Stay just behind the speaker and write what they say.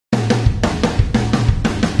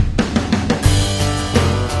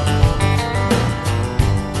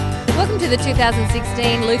the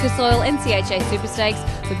 2016 Lucas Oil NCHA Super Stakes.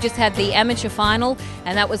 We've just had the amateur final,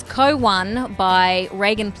 and that was co-won by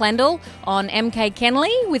Regan Plendl on MK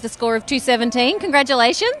Kenli with a score of 217.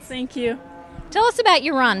 Congratulations. Thank you. Tell us about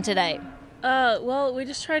your run today. Well, we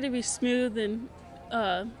just tried to be smooth and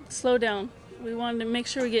slow down. We wanted to make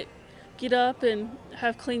sure we get up and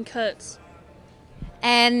have clean cuts.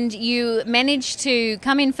 And you managed to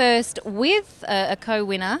come in first with a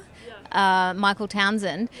co-winner, Michael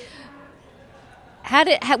Townsend.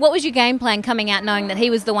 What was your game plan coming out knowing that he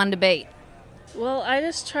was the one to beat? Well, I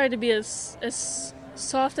just tried to be as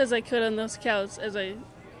soft as I could on those cows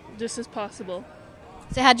just as possible.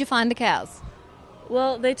 So how'd you find the cows?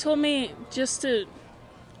 Well, they told me just to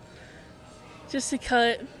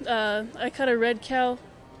cut. I cut a red cow,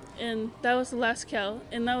 and that was the last cow,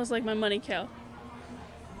 and that was like my money cow.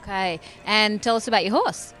 Okay, and tell us about your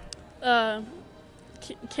horse.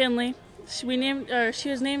 Kenli. She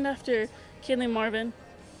was named after Kenli Marvin,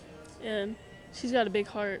 and she's got a big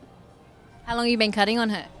heart. How long have you been cutting on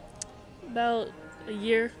her? About a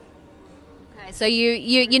year. Okay, so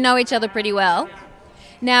you know each other pretty well.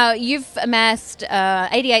 Now, you've amassed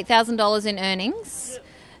 $88,000 in earnings,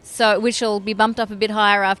 so which will be bumped up a bit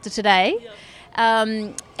higher after today. How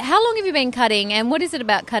long have you been cutting, and what is it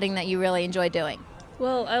about cutting that you really enjoy doing?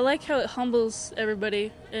 Well, I like how it humbles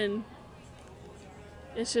everybody, and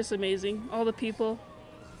it's just amazing. All the people.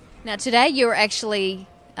 Now, today you're actually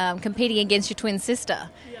competing against your twin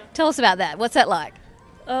sister. Yeah. Tell us about that. What's that like?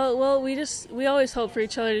 Well, we always hope for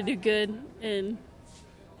each other to do good, and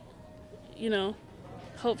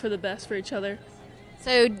hope for the best for each other.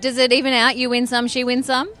 So does it even out? You win some, she wins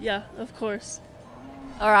some? Yeah, of course.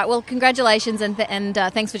 All right. Well, congratulations, and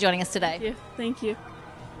thanks for joining us today. Yeah, thank you.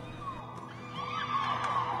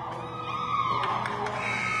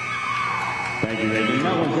 Thank you, Regan.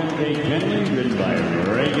 That was MK Kenli, written by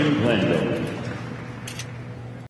Regan Plendl.